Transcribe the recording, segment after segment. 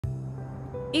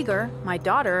Igor, my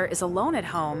daughter is alone at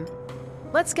home.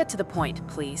 Let's get to the point,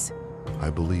 please. I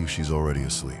believe she's already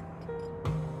asleep.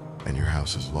 And your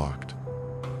house is locked.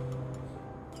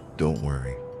 Don't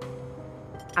worry.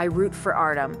 I root for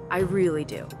Artem, I really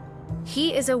do.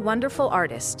 He is a wonderful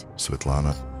artist.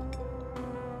 Svetlana,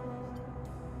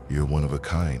 you're one of a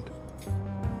kind.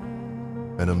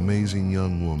 An amazing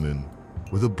young woman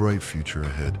with a bright future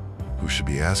ahead who should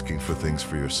be asking for things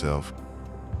for yourself.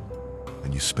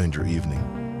 And you spend your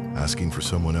evening asking for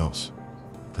someone else.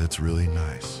 That's really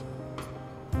nice.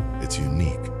 It's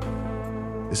unique.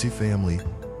 Is he family?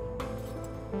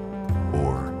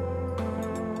 Or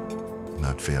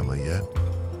not family yet?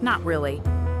 Not really.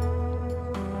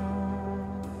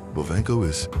 Bovenko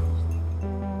is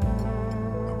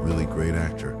a really great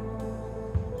actor.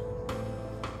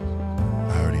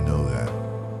 I already know that.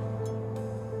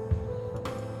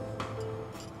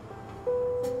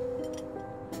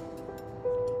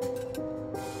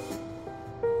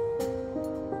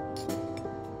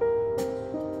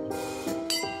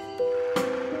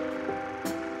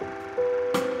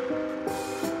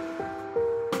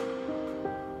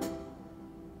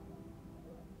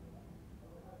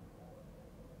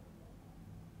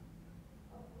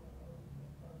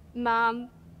 Mom.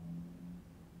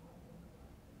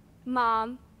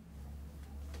 Mom.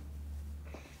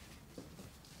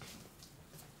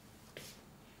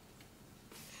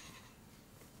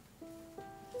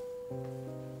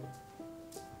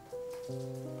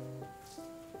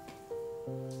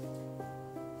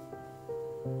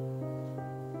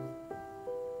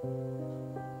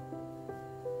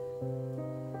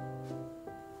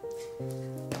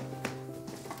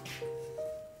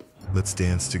 Let's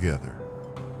dance together.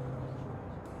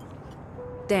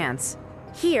 Dance.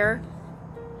 Here?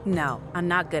 No, I'm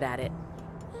not good at it.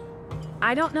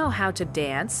 I don't know how to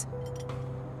dance.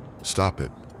 Stop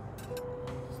it.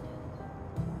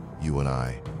 You and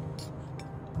I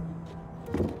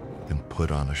can put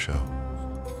on a show.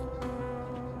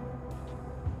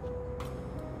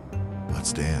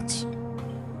 Let's dance.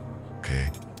 Okay?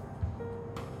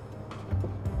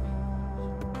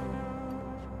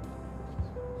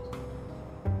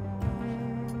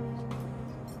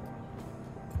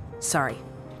 Sorry.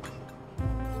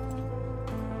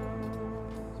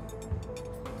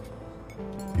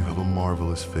 You have a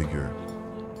marvelous figure.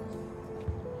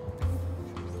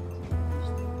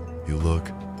 You look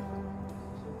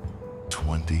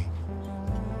 28.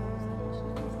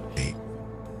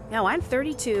 No, I'm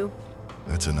 32.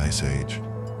 That's a nice age.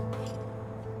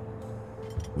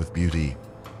 With beauty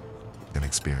and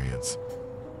experience.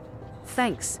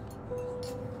 Thanks.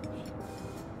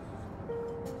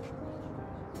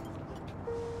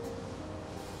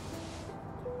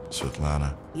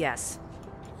 Svetlana, Yes.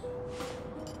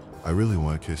 I really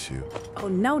want to kiss you. Oh,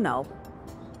 no.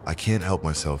 I can't help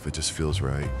myself, it just feels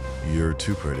right. You're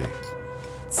too pretty.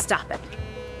 Stop it.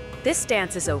 This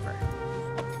dance is over.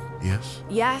 Yes?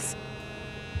 Yes?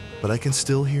 But I can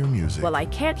still hear music. Well, I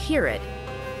can't hear it.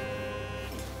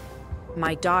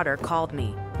 My daughter called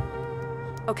me.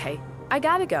 Okay, I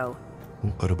gotta go.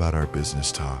 What about our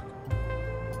business talk?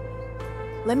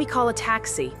 Let me call a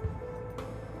taxi.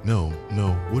 No,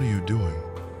 what are you doing?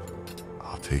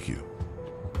 I'll take you.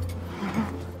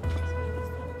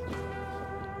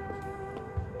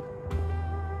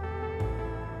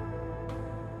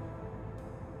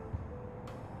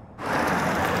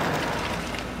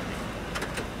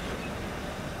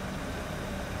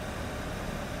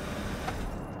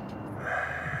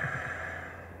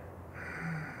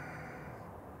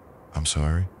 I'm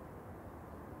sorry.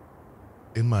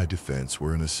 In my defense,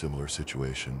 we're in a similar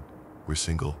situation. We're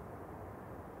single,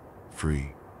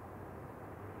 free,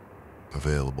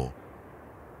 available,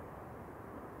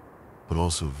 but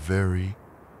also very,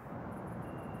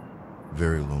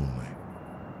 very lonely.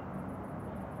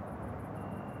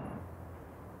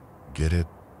 Get it?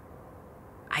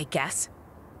 I guess.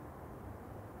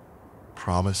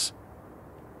 Promise?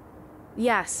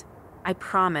 Yes, I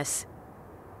promise.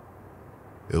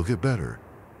 It'll get better.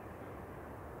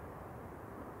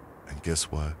 And guess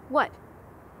what? What?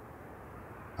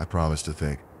 I promise to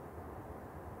think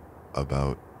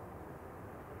about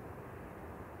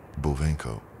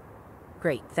Bovenko.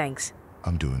 Great, thanks.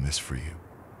 I'm doing this for you.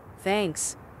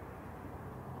 Thanks.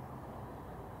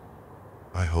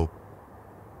 I hope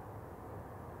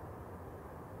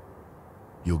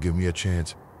you'll give me a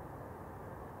chance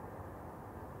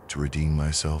to redeem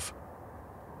myself.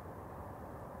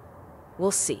 We'll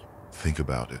see. Think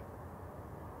about it.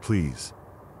 Please.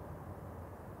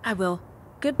 I will.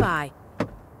 Goodbye.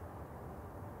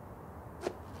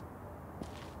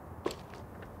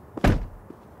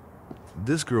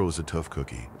 This girl is a tough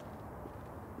cookie.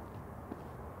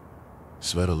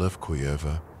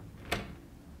 Svetlana.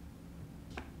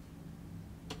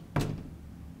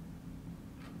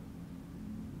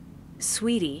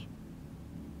 Sweetie,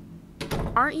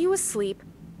 aren't you asleep?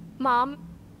 Mom,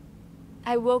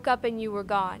 I woke up and you were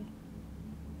gone.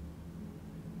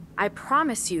 I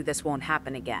promise you this won't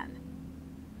happen again.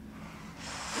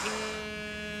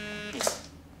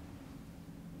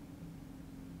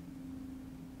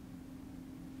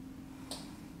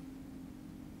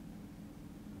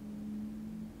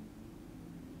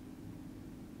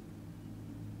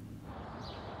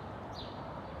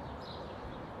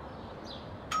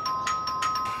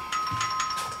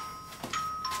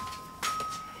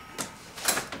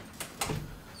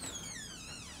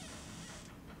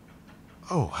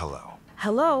 Oh, hello.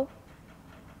 Hello?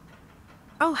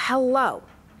 Oh, hello.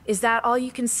 Is that all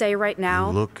you can say right now?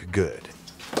 You look good.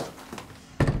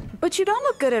 But you don't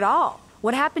look good at all.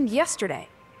 What happened yesterday?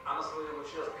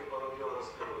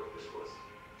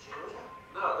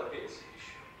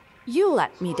 You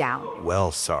let me down.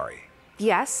 Well, sorry.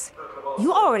 Yes?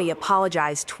 You already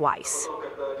apologized twice.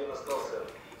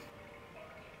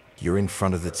 You're in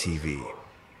front of the TV.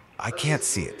 I can't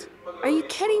see it. Are you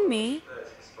kidding me?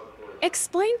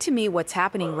 Explain to me what's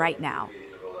happening right now.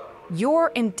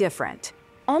 You're indifferent,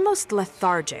 almost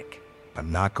lethargic.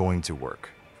 I'm not going to work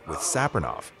with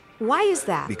Sapronov Why is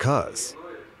that? because,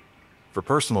 for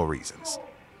personal reasons.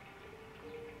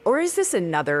 Or is this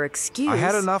another excuse? I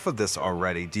had enough of this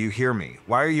already. Do you hear me?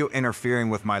 Why are you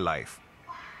interfering with my life?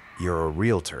 You're a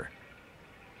realtor.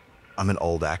 I'm an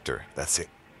old actor, that's it.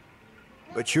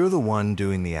 But you're the one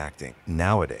doing the acting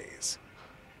nowadays.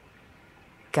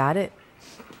 Got it.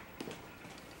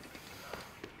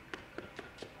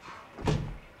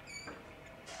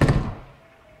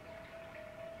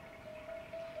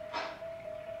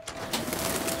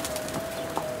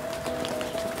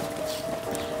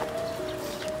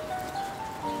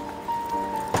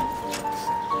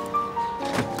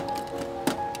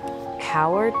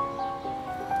 Howard?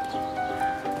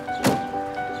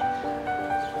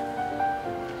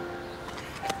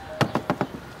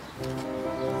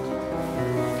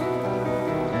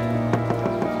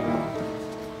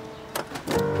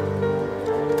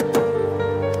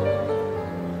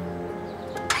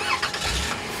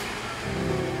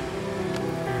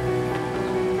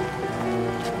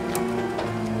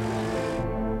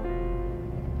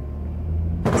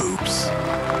 Oops.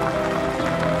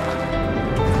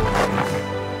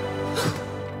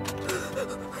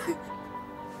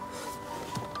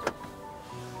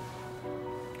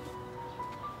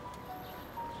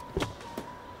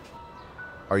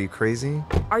 Are you crazy?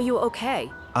 Are you okay?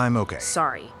 I'm okay.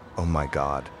 Sorry. Oh my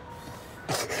God.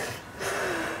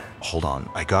 Hold on,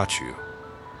 I got you.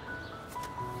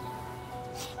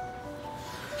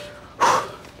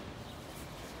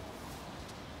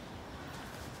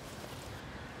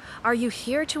 Are you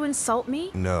here to insult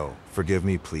me? No, forgive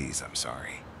me, please. I'm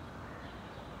sorry.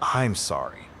 I'm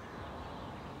sorry.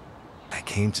 I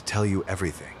came to tell you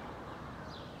everything.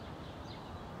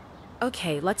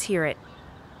 Okay, let's hear it.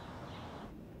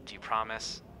 Do you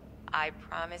promise? I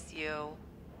promise you,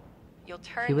 you'll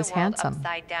turn He was the world handsome.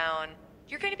 upside down.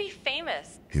 You're going to be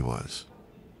famous. He was.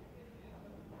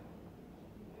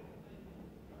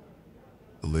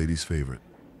 The lady's favorite.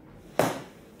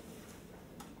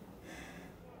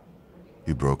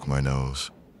 He broke my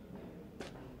nose.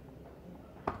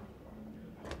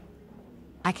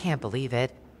 I can't believe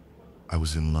it. I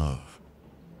was in love.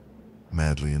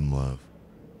 Madly in love.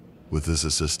 With his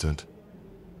assistant.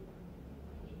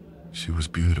 She was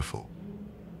beautiful.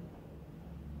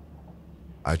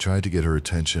 I tried to get her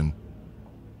attention.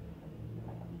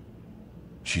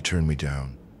 She turned me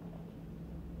down.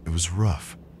 It was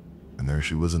rough. And there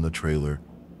she was in the trailer,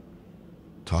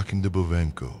 talking to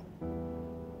Bovenko.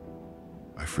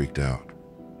 I freaked out.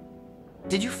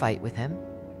 Did you fight with him?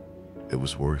 It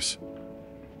was worse.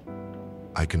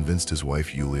 I convinced his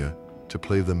wife, Yulia, to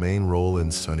play the main role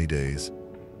in Sunny Days.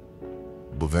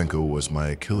 Bovenko was my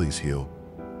Achilles heel.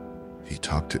 He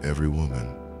talked to every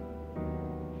woman.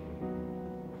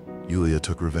 Yulia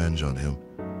took revenge on him.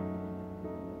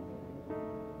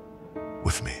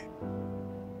 With me.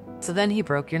 So then he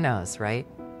broke your nose, right?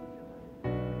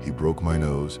 He broke my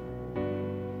nose,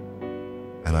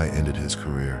 and I ended his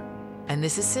career. And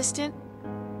this assistant?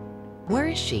 Where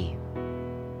is she?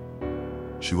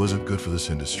 She wasn't good for this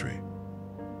industry.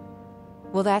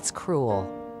 Well, that's cruel.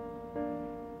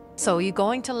 So are you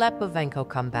going to let Bovenko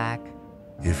come back?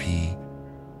 If he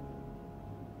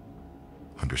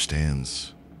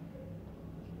understands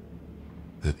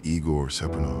that Ihor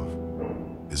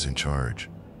Sapronov is in charge,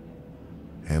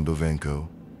 and Bovenko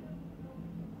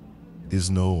is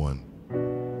no one.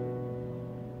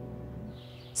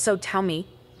 So tell me,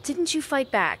 didn't you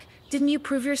fight back? Didn't you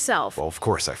prove yourself? Well, of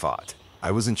course I fought.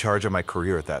 I was in charge of my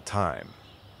career at that time.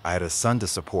 I had a son to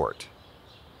support.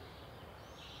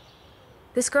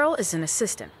 This girl is an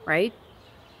assistant, right?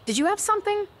 Did you have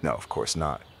something? No, of course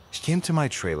not. She came to my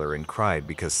trailer and cried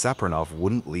because Sapronov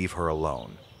wouldn't leave her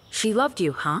alone. She loved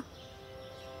you, huh?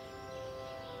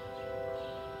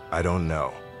 I don't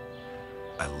know.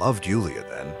 I loved Yulia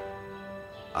then.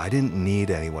 I didn't need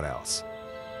anyone else.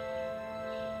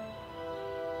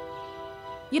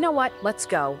 You know what? Let's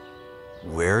go.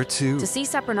 Where to? To see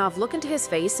Sapronov, look into his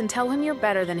face and tell him you're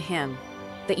better than him.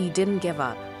 That you didn't give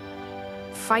up.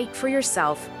 Fight for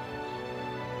yourself.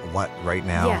 What, right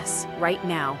now? Yes, right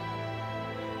now.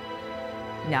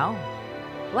 No.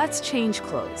 Let's change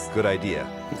clothes. Good idea.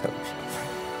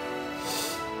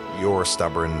 You're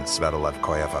stubborn,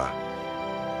 Svetlana.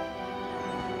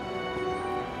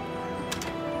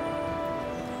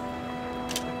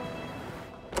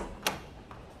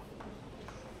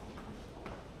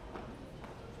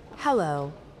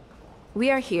 Hello.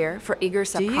 We are here for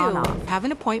Ihor Do you Sapronov. have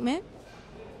an appointment?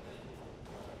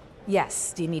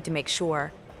 Yes, do you need to make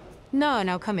sure?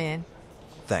 No, come in.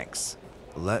 Thanks.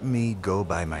 Let me go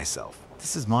by myself.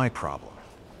 This is my problem.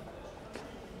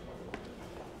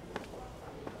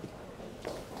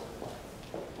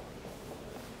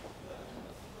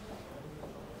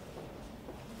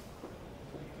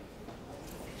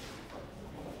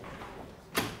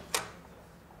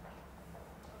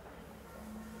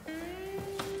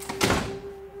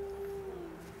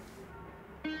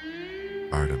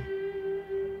 Artem.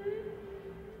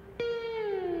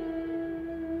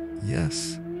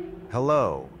 Yes.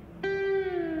 Hello.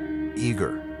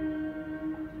 Ihor.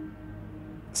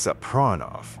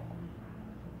 Sapronov.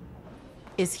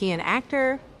 Is he an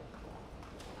actor?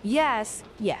 Yes.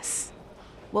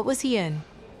 What was he in?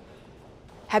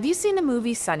 Have you seen the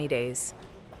movie Sunny Days?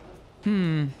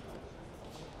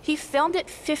 He filmed it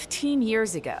 15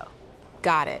 years ago.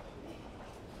 Got it.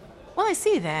 Well, I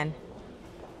see then.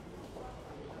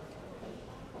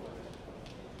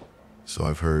 So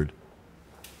I've heard.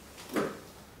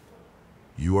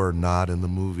 You are not in the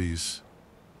movies.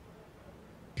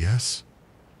 Yes?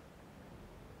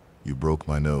 You broke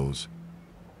my nose.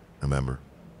 Remember?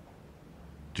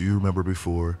 Do you remember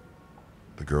before?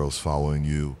 The girls following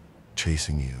you,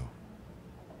 chasing you.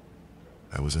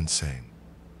 That was insane.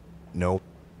 Nope.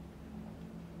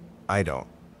 I don't.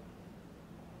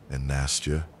 And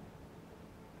Nastya,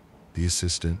 the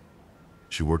assistant,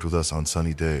 she worked with us on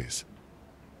Sunny Days.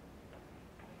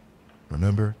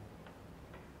 Remember?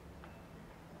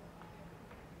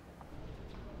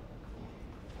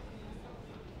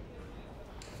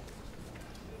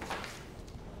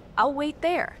 I'll wait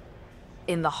there,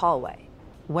 in the hallway.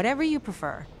 Whatever you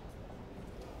prefer.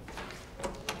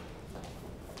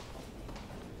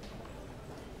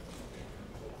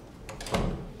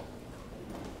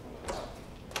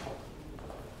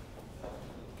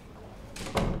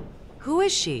 Who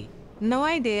is she? No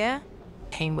idea.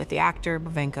 Came with the actor,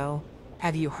 Bavenko.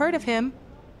 Have you heard of him?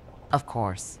 Of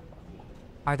course.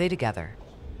 Are they together?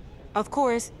 Of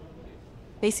course.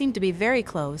 They seem to be very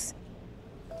close.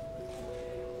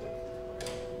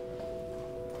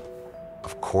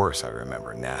 Of course I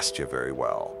remember Nastya very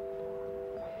well.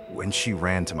 When she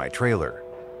ran to my trailer,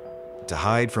 to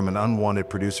hide from an unwanted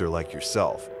producer like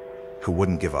yourself, who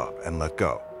wouldn't give up and let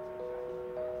go.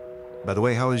 By the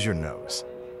way, how is your nose?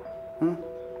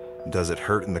 Does it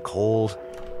hurt in the cold?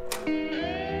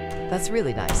 That's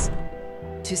really nice.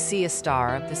 To see a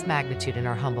star of this magnitude in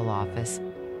our humble office.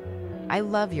 I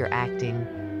love your acting,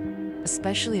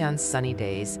 especially on sunny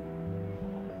days.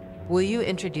 Will you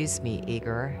introduce me,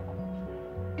 Ihor?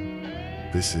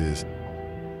 This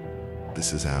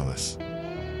is Alice.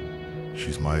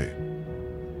 She's my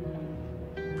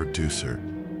producer.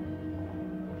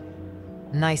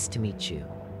 Nice to meet you.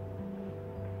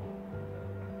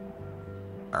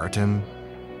 Artem?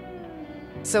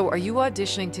 So, are you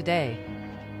auditioning today?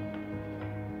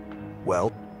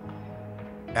 Well,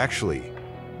 actually,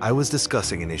 I was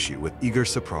discussing an issue with Ihor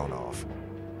Sapronov.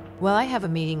 Well, I have a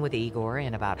meeting with Igor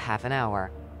in about half an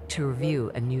hour to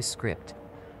review a new script.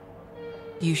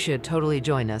 You should totally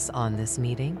join us on this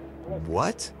meeting.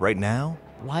 What? Right now?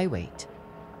 Why wait?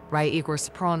 Right, Ihor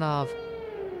Sapronov?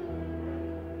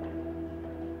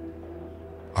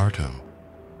 Artem,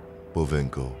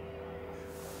 Bavenko.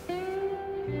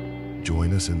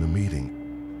 Join us in the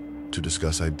meeting to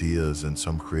discuss ideas and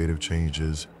some creative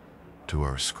changes to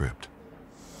our script.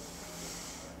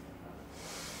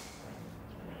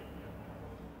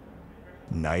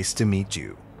 Nice to meet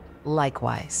you.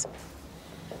 Likewise.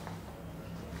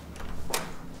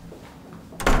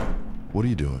 What are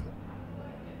you doing?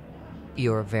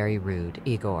 You're very rude,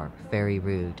 Igor. Very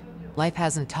rude. Life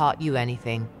hasn't taught you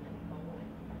anything.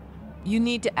 You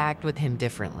need to act with him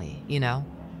differently, you know?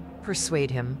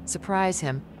 Persuade him, surprise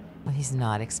him when he's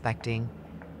not expecting.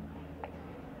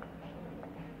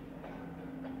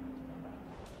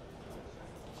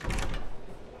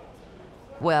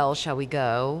 Well, shall we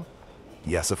go?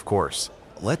 Yes, of course.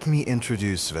 Let me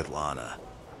introduce Svetlana,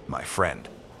 my friend.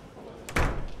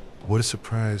 What a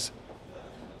surprise.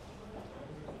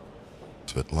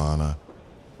 Svetlana,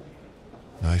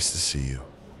 nice to see you.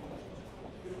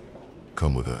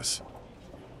 Come with us.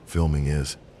 Filming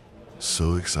is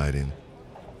so exciting.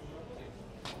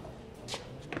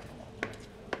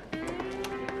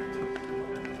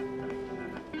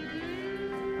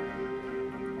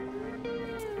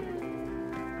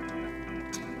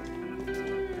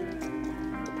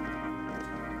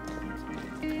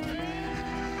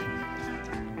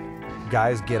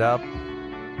 Guys, get up.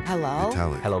 Hello?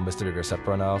 Italic. Hello, Mr.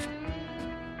 Sapronov.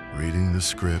 Reading the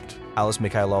script. Alice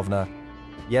Mikhailovna.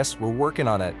 Yes, we're working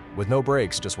on it, with no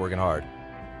breaks, just working hard.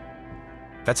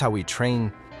 That's how we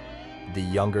train the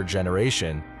younger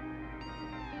generation.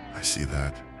 I see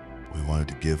that. We wanted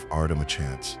to give Artem a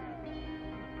chance.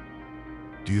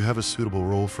 Do you have a suitable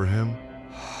role for him?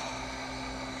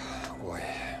 Boy.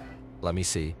 Let me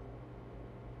see.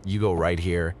 You go right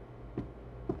here.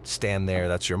 Stand there,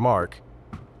 that's your mark.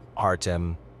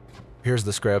 Artem. Here's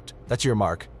the script. That's your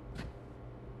mark.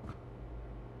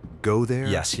 Go there?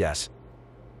 Yes, yes.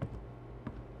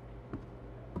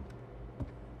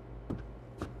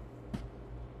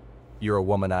 You're a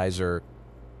womanizer,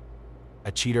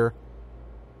 a cheater,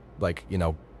 like, you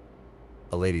know,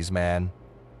 a ladies' man,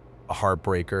 a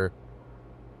heartbreaker.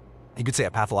 You could say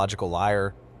a pathological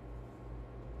liar.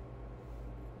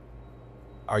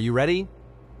 Are you ready?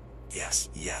 Yes,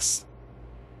 yes.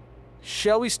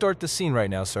 Shall we start the scene right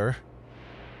now, sir?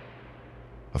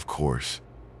 Of course.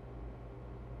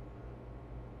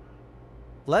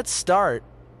 Let's start.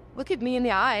 Look at me in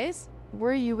the eyes.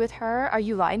 Were you with her? Are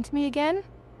you lying to me again?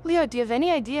 Leo, do you have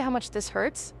any idea how much this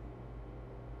hurts?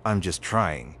 I'm just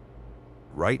trying.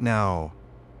 Right now,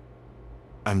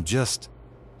 I'm just...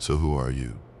 So who are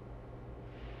you?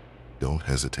 Don't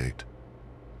hesitate.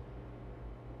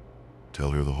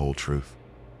 Tell her the whole truth.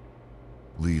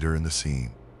 Lead her in the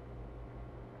scene.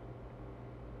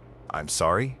 I'm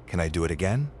sorry, can I do it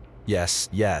again? Yes,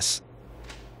 yes.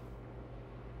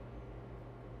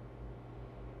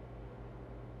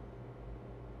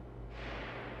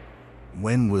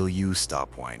 When will you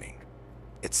stop whining?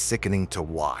 It's sickening to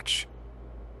watch.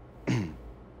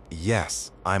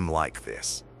 Yes, I'm like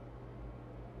this.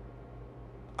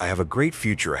 I have a great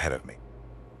future ahead of me.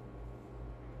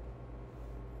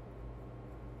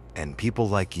 And people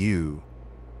like you,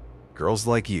 girls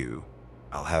like you,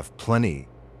 I'll have plenty,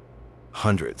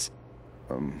 hundreds,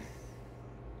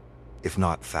 if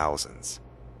not thousands.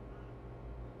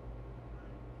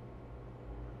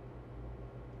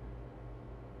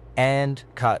 And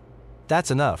cut.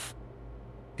 That's enough,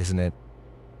 isn't it?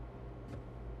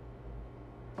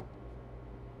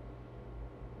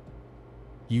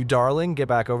 You darling, get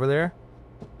back over there.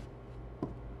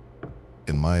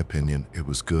 In my opinion, it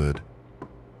was good.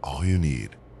 All you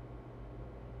need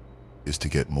is to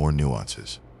get more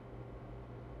nuances.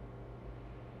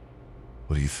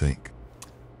 What do you think?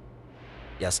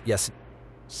 Yes, yes.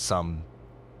 Some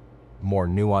more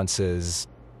nuances.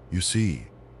 You see,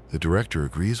 the director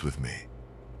agrees with me.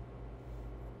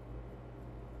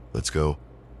 Let's go.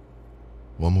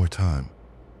 One more time.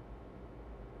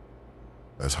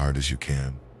 As hard as you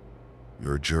can.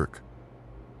 You're a jerk.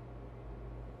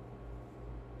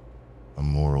 A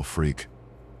moral freak.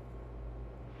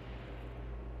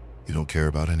 You don't care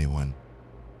about anyone.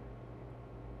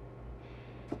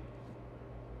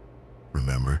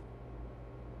 Remember?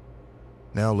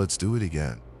 Now let's do it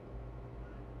again.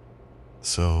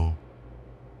 So...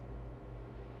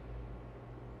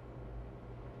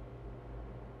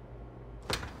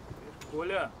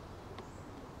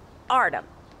 Artem.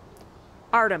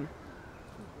 Artem.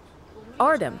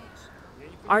 Artem.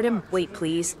 Artem, wait,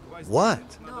 please. What?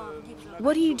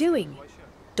 What are you doing?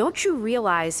 Don't you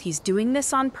realize he's doing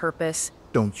this on purpose?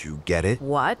 Don't you get it?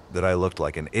 What? That I looked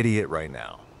like an idiot right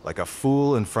now. Like a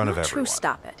fool in front of Not everyone. true,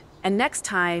 stop it. And next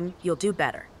time, you'll do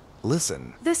better.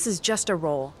 Listen, This is just a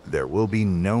role. there will be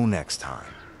no next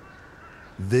time.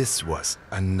 This was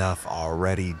enough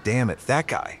already. Damn it, that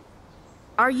guy.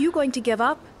 Are you going to give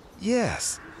up?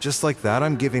 Yes, just like that,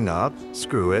 I'm giving up.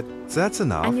 Screw it. That's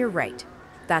enough. And you're right.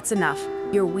 That's enough.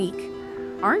 You're weak,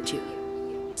 aren't you?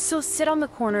 So sit on the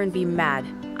corner and be mad.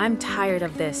 I'm tired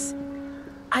of this.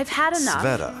 I've had enough.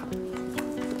 Sveta.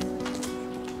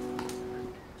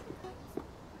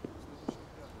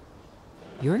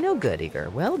 You're no good,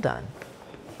 Ihor. Well done.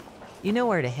 You know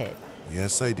where to hit.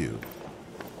 Yes, I do.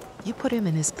 You put him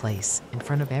in his place in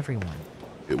front of everyone.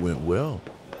 It went well.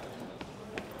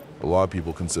 A lot of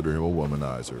people consider him a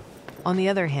womanizer. On the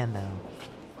other hand, though,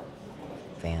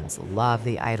 fans love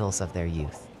the idols of their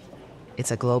youth.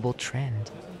 It's a global trend.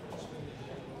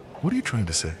 What are you trying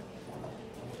to say?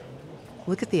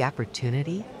 Look at the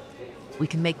opportunity. We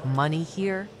can make money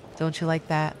here. Don't you like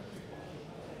that?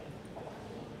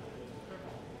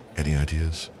 Any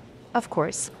ideas? Of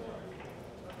course.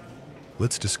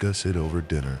 Let's discuss it over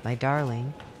dinner. My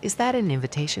darling, is that an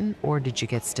invitation or did you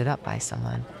get stood up by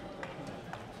someone?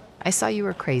 I saw you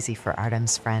were crazy for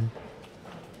Artem's friend.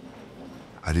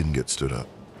 I didn't get stood up.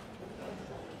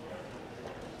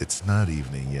 It's not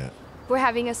evening yet. We're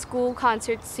having a school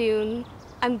concert soon.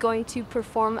 I'm going to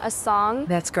perform a song.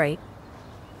 That's great.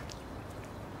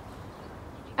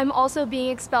 I'm also being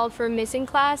expelled for missing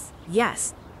class.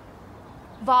 Yes.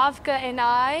 Vovka and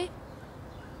I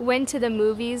went to the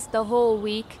movies the whole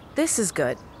week. This is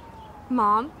good.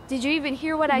 Mom, did you even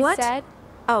hear what I said?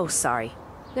 Oh, sorry.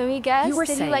 Let me guess. You were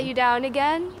Did saying... he let you down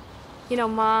again? You know,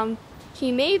 Mom,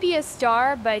 he may be a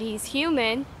star, but he's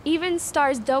human. Even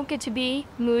stars don't get to be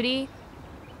moody.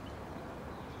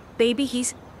 Baby,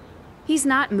 he's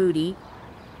not moody.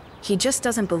 He just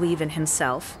doesn't believe in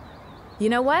himself. You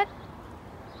know what?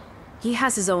 He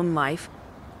has his own life,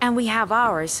 and we have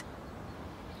ours.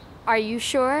 Are you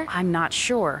sure? I'm not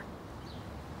sure.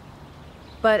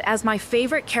 But as my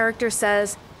favorite character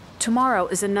says, tomorrow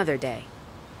is another day.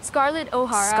 Scarlett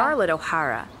O'Hara. Scarlett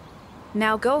O'Hara.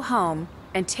 Now go home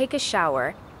and take a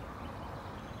shower.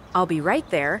 I'll be right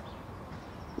there.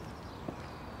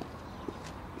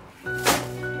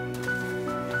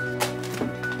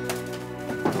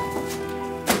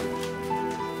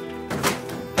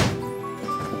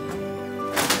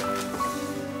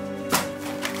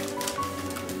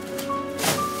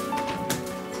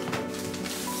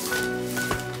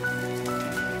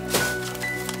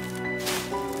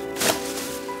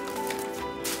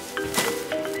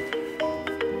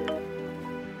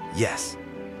 Yes.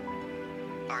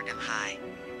 Artem, hi.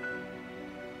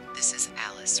 This is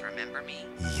Alice, remember me?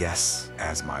 Yes,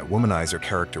 as my womanizer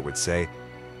character would say,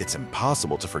 it's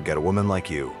impossible to forget a woman like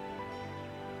you.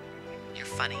 You're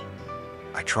funny.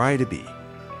 I try to be.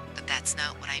 But that's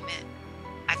not what I meant.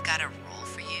 I've got a role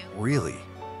for you. Really?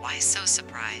 Why so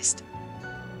surprised?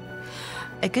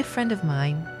 A good friend of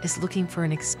mine is looking for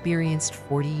an experienced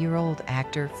 40-year-old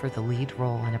actor for the lead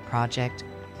role in a project.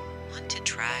 Want to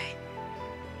try?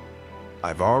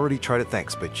 I've already tried it,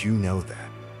 thanks, but you know that.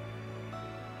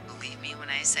 Believe me when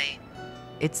I say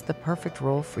it's the perfect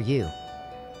role for you.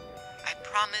 I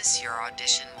promise your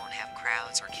audition won't have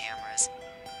crowds or cameras.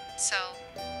 So,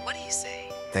 what do you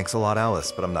say? Thanks a lot,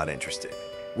 Alice, but I'm not interested.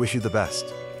 Wish you the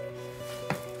best.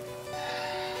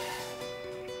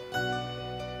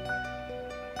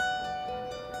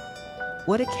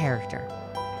 What a character.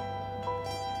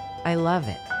 I love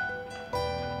it.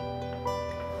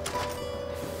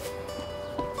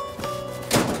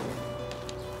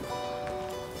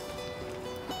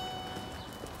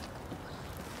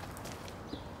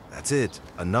 That's it.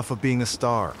 Enough of being a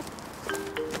star.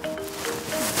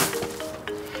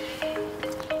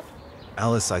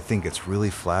 Alice, I think it's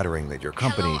really flattering that your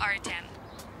company... Hello, Artem.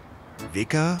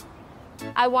 Vika?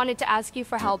 I wanted to ask you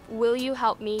for help. Will you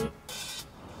help me?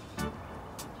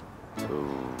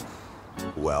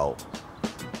 Well,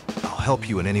 I'll help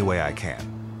you in any way I can.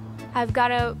 I've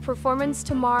got a performance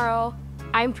tomorrow.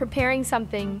 I'm preparing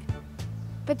something.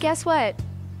 But guess what?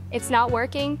 It's not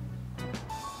working.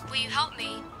 Will you help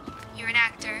me? You're an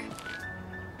actor.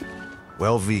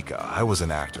 Well, Vika, I was an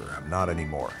actor. I'm not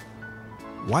anymore.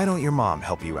 Why don't your mom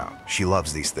help you out? She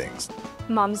loves these things.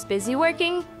 Mom's busy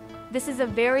working? This is a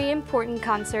very important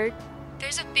concert.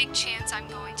 There's a big chance I'm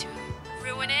going to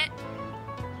ruin it.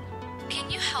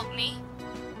 Can you help me?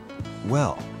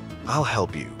 Well, I'll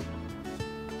help you.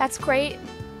 That's great.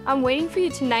 I'm waiting for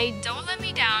you tonight. Don't let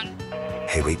me down.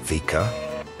 Hey, wait, Vika.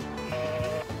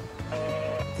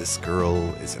 This girl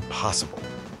is impossible.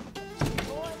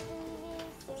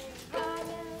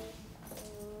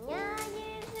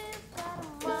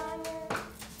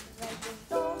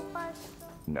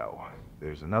 No,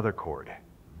 there's another chord.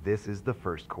 This is the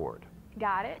first chord.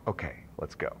 Got it? Okay,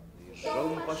 let's go.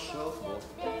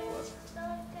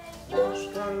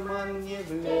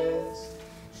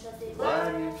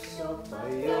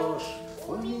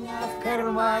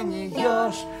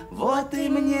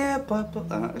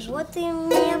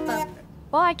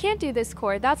 Well, I can't do this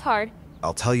chord. That's hard.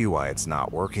 I'll tell you why it's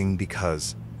not working,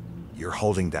 because you're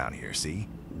holding down here, see?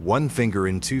 One finger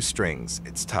in two strings,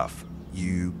 it's tough.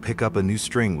 You pick up a new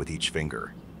string with each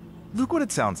finger. Look what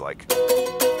it sounds like.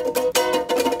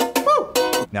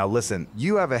 Now listen,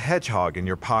 you have a hedgehog in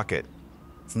your pocket.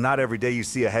 It's not every day you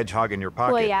see a hedgehog in your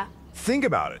pocket. Well, yeah. Think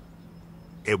about it.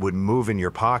 It would move in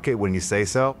your pocket when you say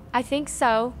so. I think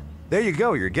so. There you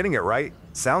go, you're getting it right.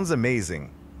 Sounds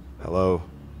amazing. Hello.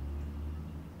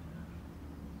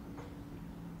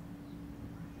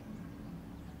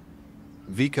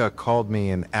 Vika called me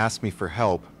and asked me for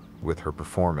help with her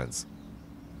performance.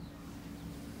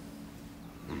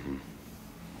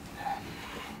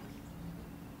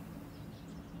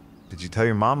 Did you tell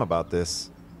your mom about this?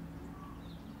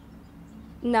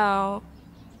 No.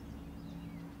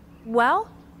 Well,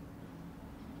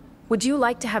 would you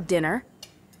like to have dinner?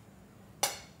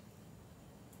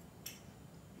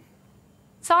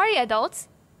 Sorry, adults.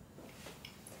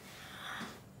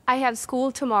 I have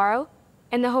school tomorrow,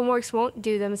 and the homeworks won't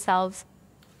do themselves.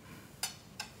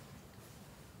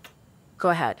 Go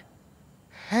ahead.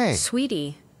 Hey.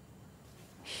 Sweetie.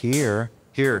 Here.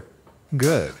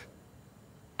 Good.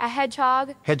 A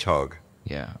hedgehog? Hedgehog.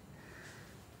 Yeah.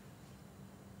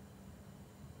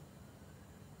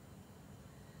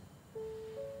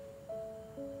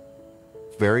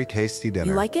 Very tasty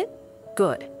dinner. You like it?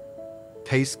 Good.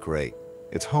 Tastes great.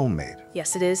 It's homemade.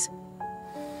 Yes, it is.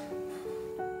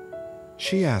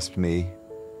 She asked me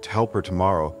to help her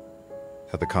tomorrow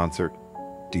at the concert.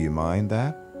 Do you mind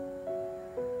that?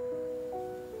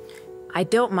 I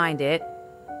don't mind it.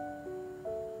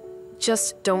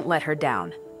 Just don't let her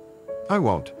down. I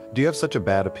won't. Do you have such a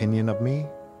bad opinion of me?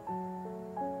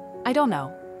 I don't know.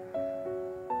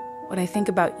 What I think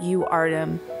about you,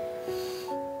 Artem.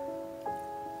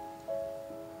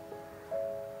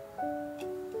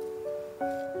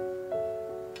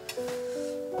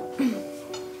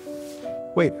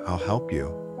 Wait, I'll help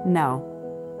you.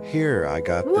 No. Here, I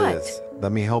got What? this.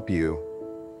 Let me help you.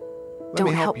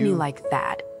 Don't help me like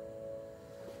that.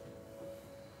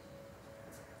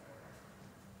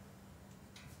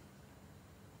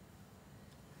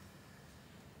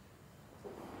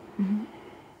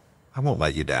 I won't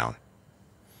let you down.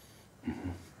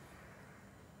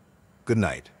 Good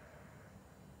night.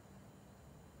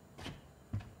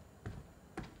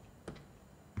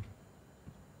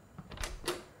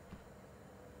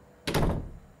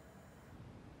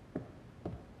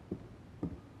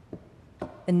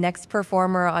 The next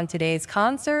performer on today's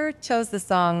concert chose the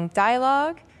song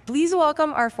Dialogue. Please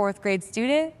welcome our 4th grade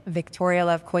student, Victoria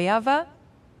Levkoyeva.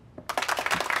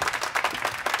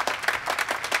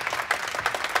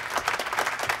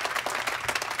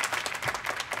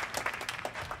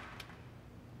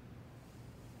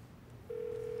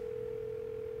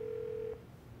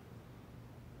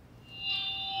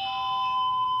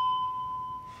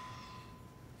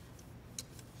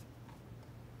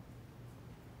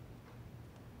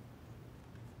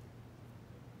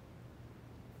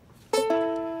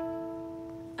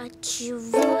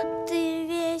 Отчего ты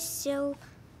весел,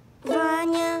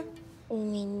 Ваня? У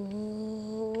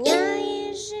меня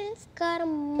ежик в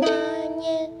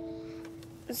кармане.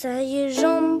 За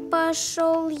ежом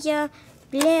пошел я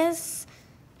в лес.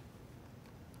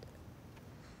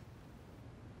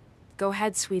 Go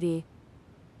ahead, sweetie.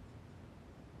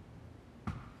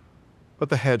 But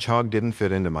the hedgehog didn't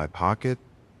fit into my pocket.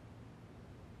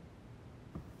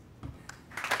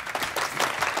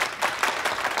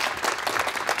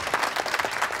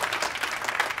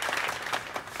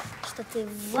 Что ты,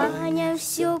 Ваня,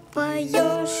 все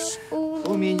поешь?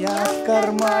 У меня в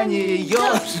кармане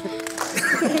еж.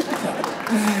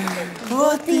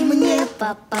 Вот и мне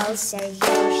попался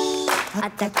еж. А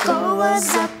такого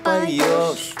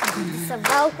запоешь.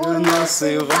 Совал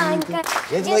курносый Ванька.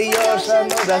 Я твой еж, а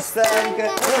ну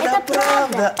достань-ка. Это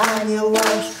правда, а не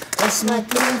ложь.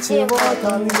 Посмотрите, вот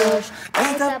он еж.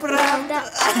 Это правда,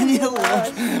 а не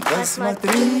ложь.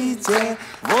 Посмотрите,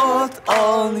 вот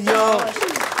он еж.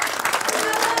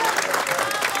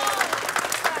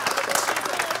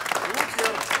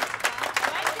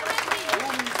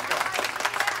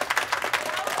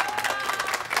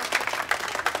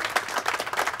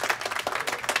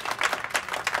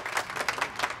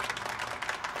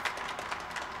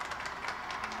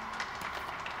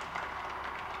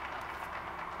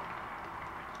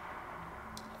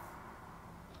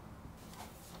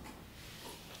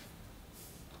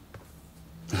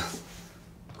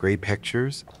 Great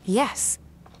pictures. Yes.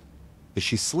 Is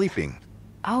she sleeping?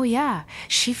 Oh, yeah.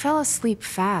 She fell asleep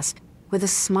fast, with a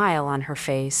smile on her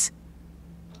face.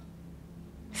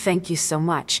 Thank you so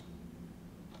much.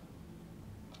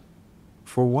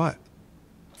 For what?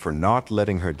 For not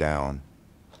letting her down.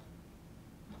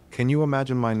 Can you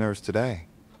imagine my nerves today?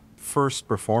 First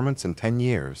performance in 10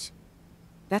 years.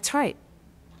 That's right.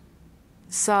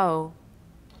 So,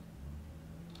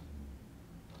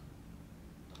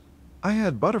 I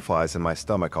had butterflies in my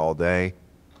stomach all day.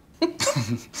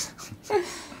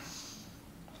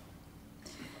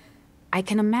 I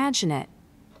can imagine it.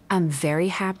 I'm very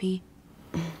happy.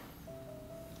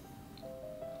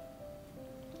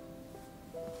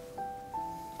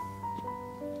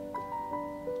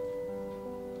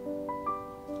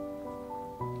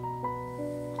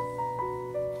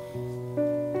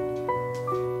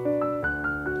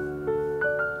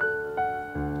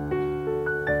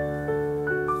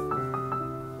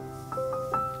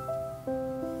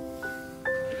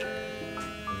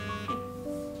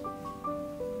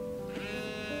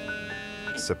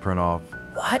 Sapronov.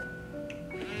 What?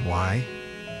 Why?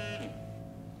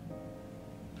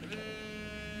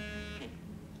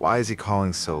 Why is he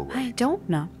calling so late? I don't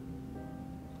know.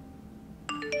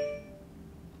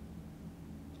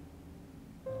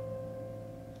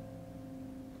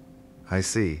 I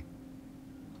see.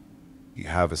 You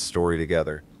have a story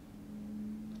together.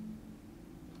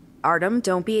 Artem,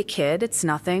 don't be a kid. It's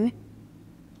nothing.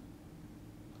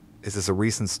 Is this a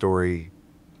recent story?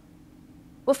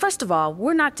 Well, first of all,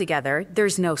 we're not together.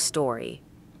 There's no story.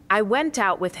 I went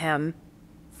out with him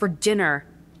for dinner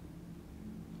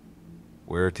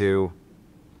Where to?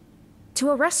 to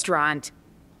a restaurant.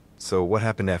 So what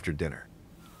happened after dinner?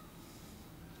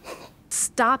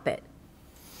 Stop it.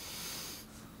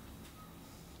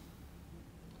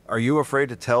 Are you afraid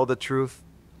to tell the truth?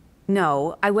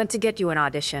 No, I went to get you an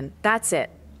audition. That's it.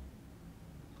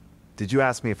 Did you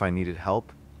ask me if I needed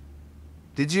help?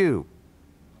 Did you?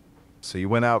 So you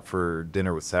went out for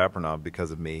dinner with Sapronov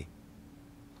because of me.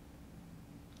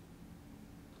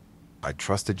 I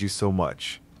trusted you so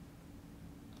much.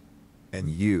 And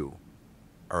you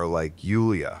are like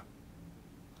Yulia.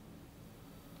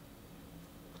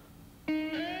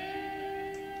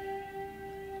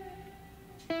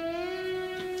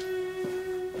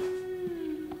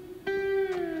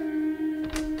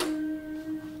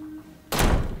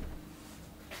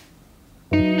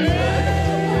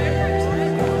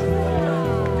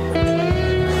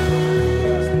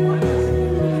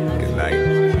 Good night.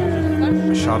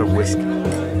 A shot of whiskey.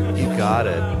 You got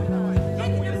it.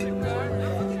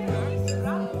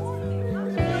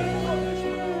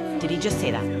 Did he just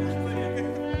say that?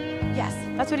 Yes,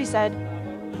 that's what he said.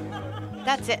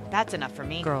 That's it. That's enough for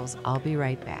me. Girls, I'll be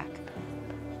right back.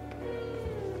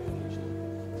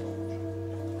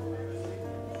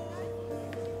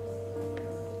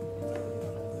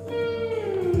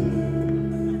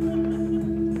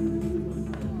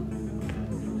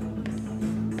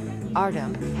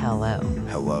 Artem, hello.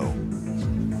 Hello.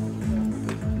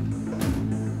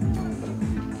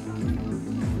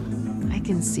 I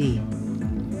can see.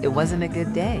 It wasn't a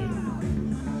good day.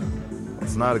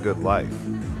 It's not a good life.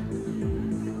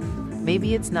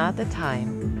 Maybe it's not the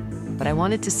time, but I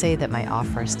wanted to say that my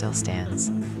offer still stands.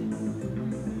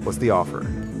 What's the offer?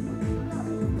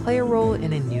 Play a role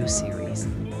in a new series.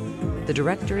 The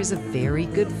director is a very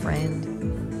good friend,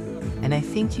 and I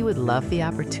think he would love the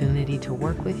opportunity to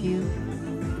work with you.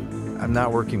 I'm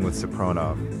not working with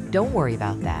Sapronov. Don't worry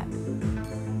about that.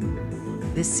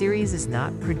 This series is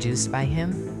not produced by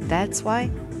him. That's why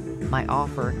my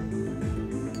offer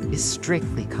is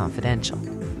strictly confidential.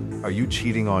 Are you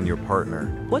cheating on your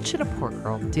partner? What should a poor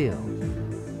girl do?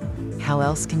 How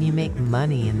else can you make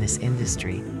money in this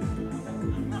industry?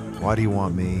 Why do you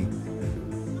want me?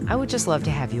 I would just love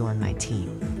to have you on my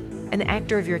team. An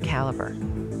actor of your caliber.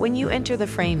 When you enter the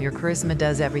frame, your charisma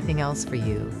does everything else for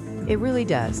you. It really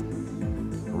does.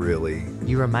 Really?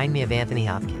 You remind me of Anthony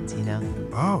Hopkins, you know?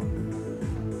 Oh.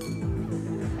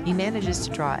 He manages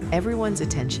to draw everyone's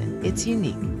attention. It's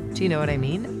unique. Do you know what I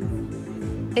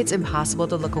mean? It's impossible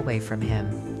to look away from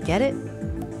him. Get it?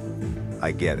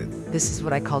 I get it. This is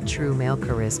what I call true male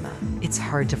charisma. It's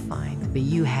hard to find, but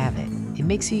you have it. It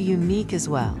makes you unique as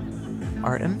well.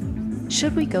 Artem,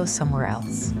 should we go somewhere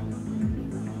else?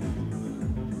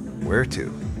 Where to?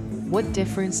 What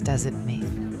difference does it make?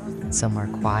 Somewhere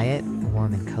quiet,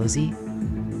 warm, and cozy?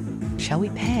 Shall we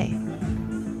pay?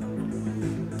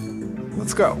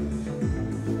 Let's go.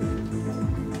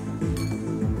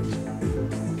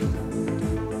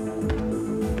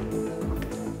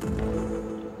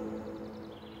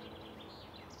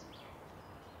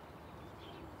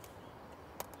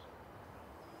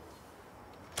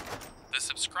 The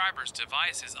subscriber's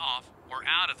device is off or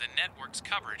out of the network's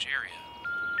coverage area.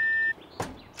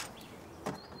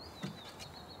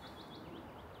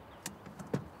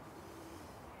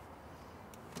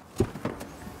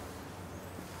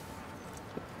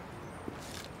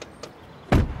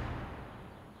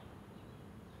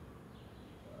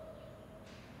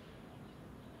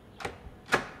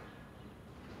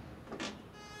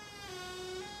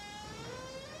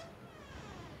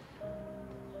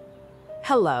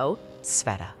 Hello.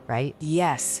 Sveta, right?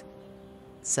 Yes.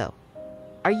 So,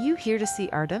 are you here to see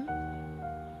Artem?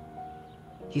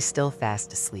 He's still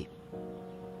fast asleep.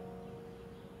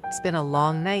 It's been a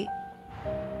long night.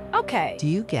 Okay. Do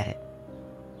you get it?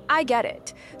 I get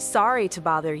it. Sorry to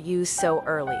bother you so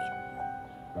early.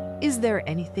 Is there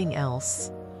anything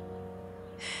else?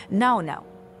 No.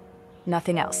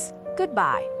 Nothing else.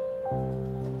 Goodbye.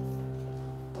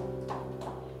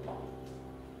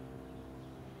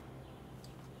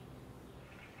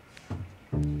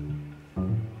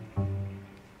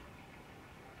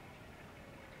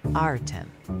 Artem.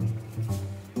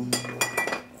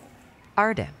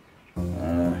 Artem.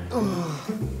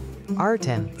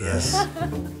 Artem. Yes.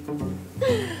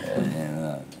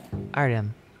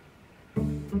 Artem.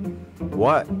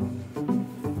 What?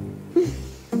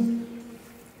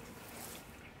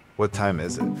 What time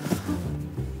is it?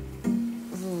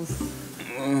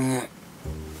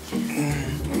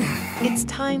 It's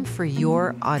time for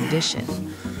your audition.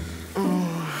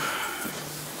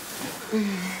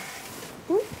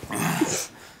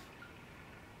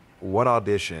 What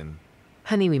audition?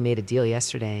 Honey, we made a deal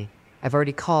yesterday. I've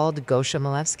already called Gosha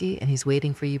Malevsky, and he's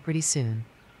waiting for you pretty soon.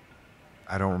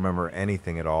 I don't remember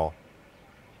anything at all.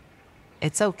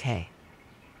 It's okay.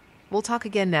 We'll talk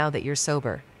again now that you're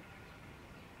sober.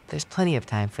 There's plenty of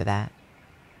time for that.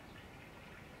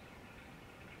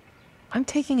 I'm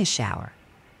taking a shower,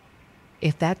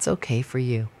 if that's okay for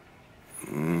you.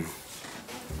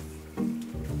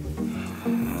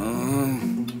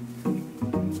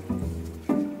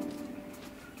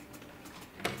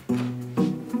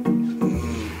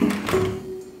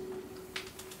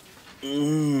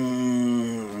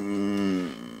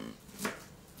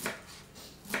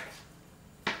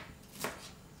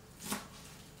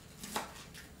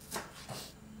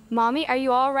 Mommy, are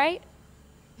you all right?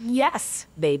 Yes,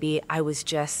 baby. I was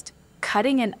just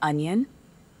cutting an onion.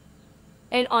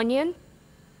 An onion?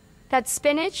 That's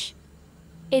spinach?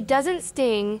 It doesn't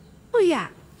sting. Oh, yeah.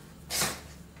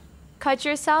 Cut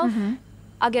yourself?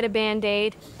 I'll get a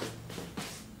Band-Aid.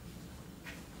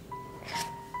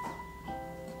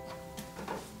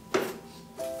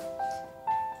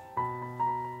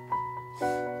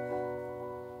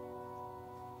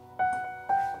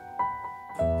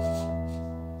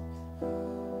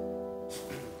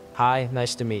 Hi,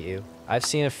 nice to meet you. I've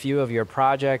seen a few of your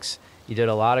projects. You did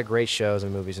a lot of great shows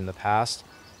and movies in the past.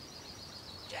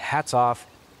 Hats off.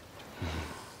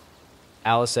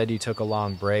 Alice said you took a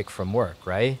long break from work,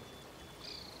 right?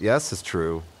 Yes, it's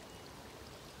true.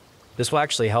 This will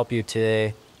actually help you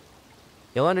today.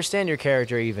 You'll understand your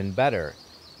character even better.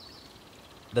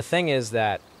 The thing is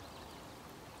that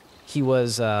he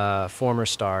was a former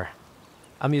star.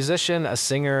 A musician, a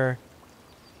singer,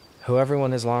 who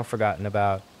everyone has long forgotten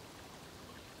about,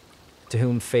 to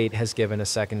whom fate has given a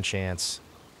second chance.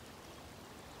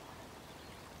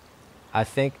 I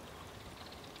think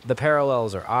the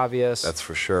parallels are obvious. That's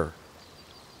for sure.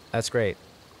 That's great.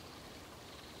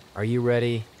 Are you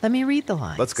ready? Let me read the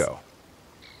lines. Let's go.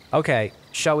 Okay,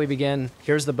 shall we begin?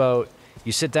 Here's the boat.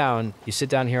 You sit down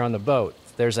here on the boat.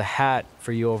 There's a hat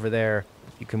for you over there.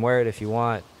 You can wear it if you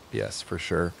want. Yes, for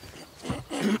sure.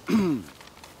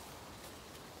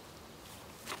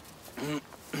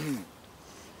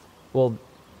 Well,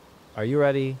 are you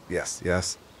ready?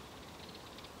 Yes.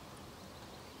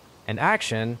 And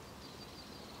action.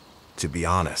 To be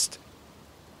honest.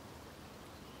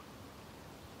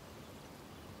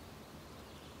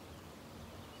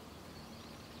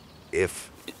 If...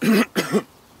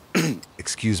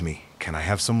 Excuse me, can I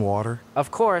have some water? Of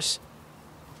course.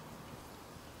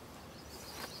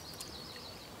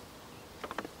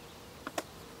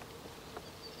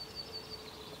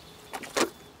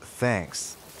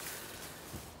 Thanks.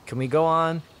 Can we go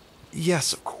on?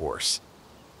 Yes, of course.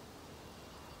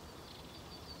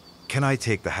 Can I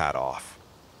take the hat off?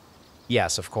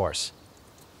 Yes, of course.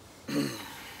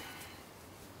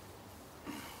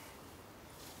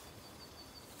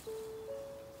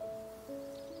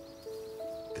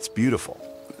 It's beautiful.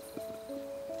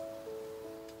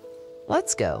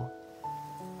 Let's go.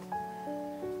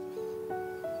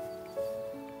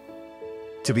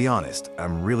 To be honest,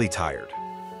 I'm really tired.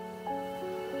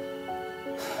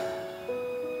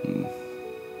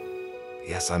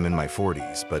 Yes, I'm in my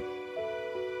 40s, but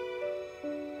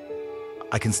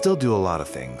I can still do a lot of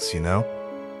things, you know?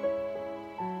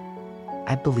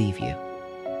 I believe you.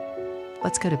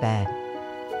 Let's go to bed.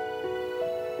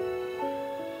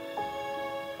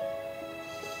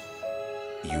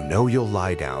 You know you'll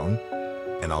lie down,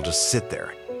 and I'll just sit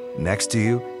there, next to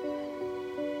you.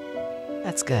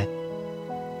 That's good.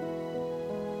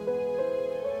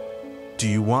 Do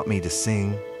you want me to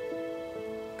sing?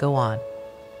 Go on.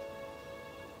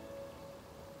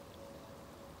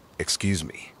 Excuse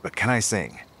me, but can I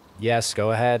sing? Yes, go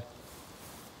ahead.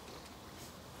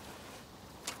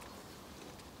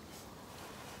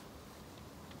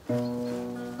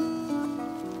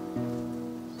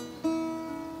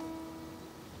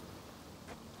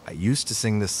 I used to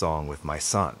sing this song with my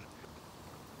son.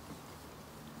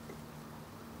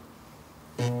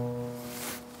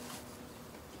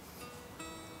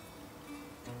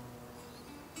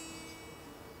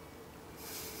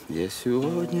 Я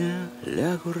сегодня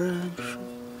лягу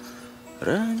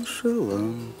раньше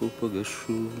лампу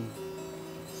погашу,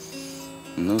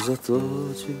 но зато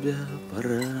тебя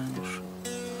пораньше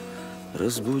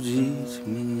разбудить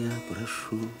меня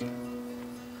прошу.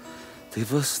 Ты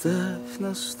поставь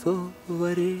на стол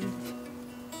варенье,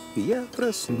 я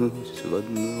проснусь в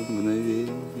одно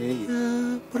мгновение,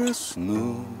 я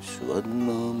проснусь в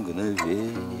одно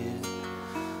мгновение,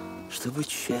 чтобы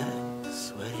чай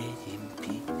с вареньем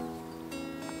пить.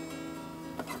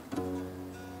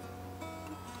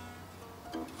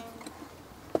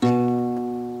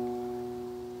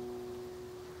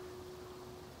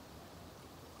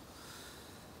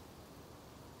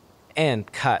 And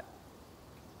cut.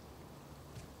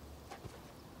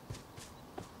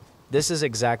 This is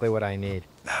exactly what I need.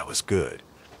 That was good.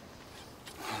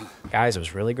 Guys, it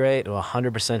was really great. It'll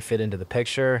 100% fit into the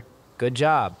picture. Good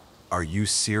job. Are you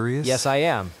serious? Yes, I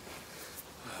am.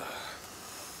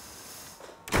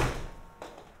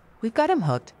 We've got him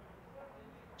hooked.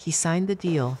 He signed the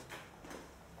deal.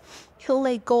 He'll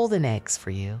lay golden eggs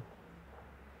for you.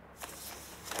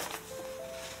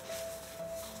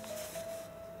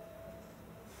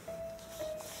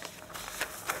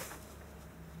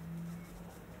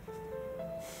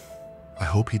 I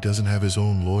hope he doesn't have his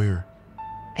own lawyer.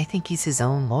 I think he's his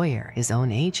own lawyer, his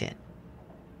own agent.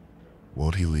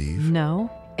 Won't he leave? No.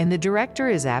 And the director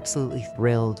is absolutely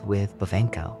thrilled with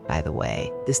Bavenko, by the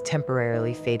way. This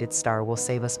temporarily faded star will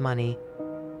save us money.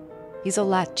 He's a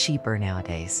lot cheaper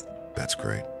nowadays. That's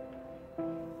great.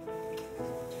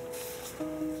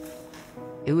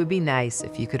 It would be nice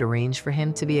if you could arrange for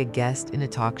him to be a guest in a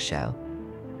talk show.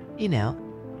 You know,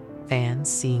 fans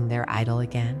seeing their idol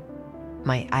again.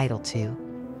 My idol, too.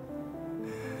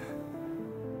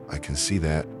 I can see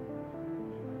that.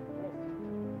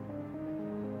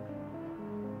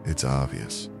 It's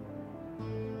obvious.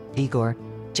 Igor,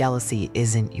 jealousy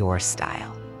isn't your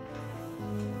style.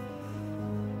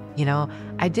 You know,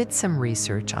 I did some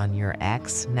research on your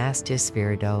ex, Nastya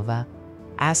Sviridova,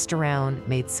 asked around,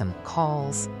 made some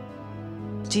calls.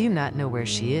 Do you not know where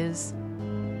she is?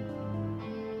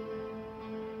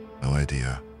 No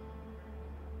idea.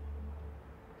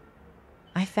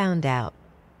 I found out.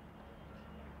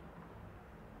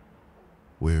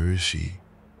 Where is she?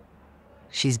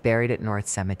 She's buried at North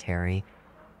Cemetery.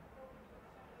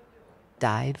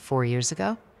 Died 4 years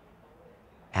ago.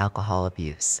 Alcohol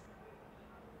abuse.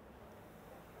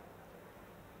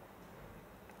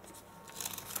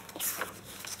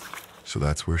 So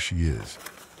that's where she is.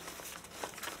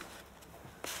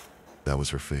 That was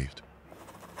her fate.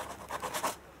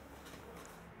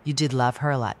 You did love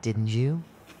her a lot, didn't you?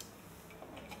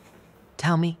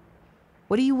 Tell me,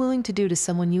 what are you willing to do to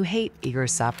someone you hate, Ihor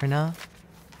Sapronov?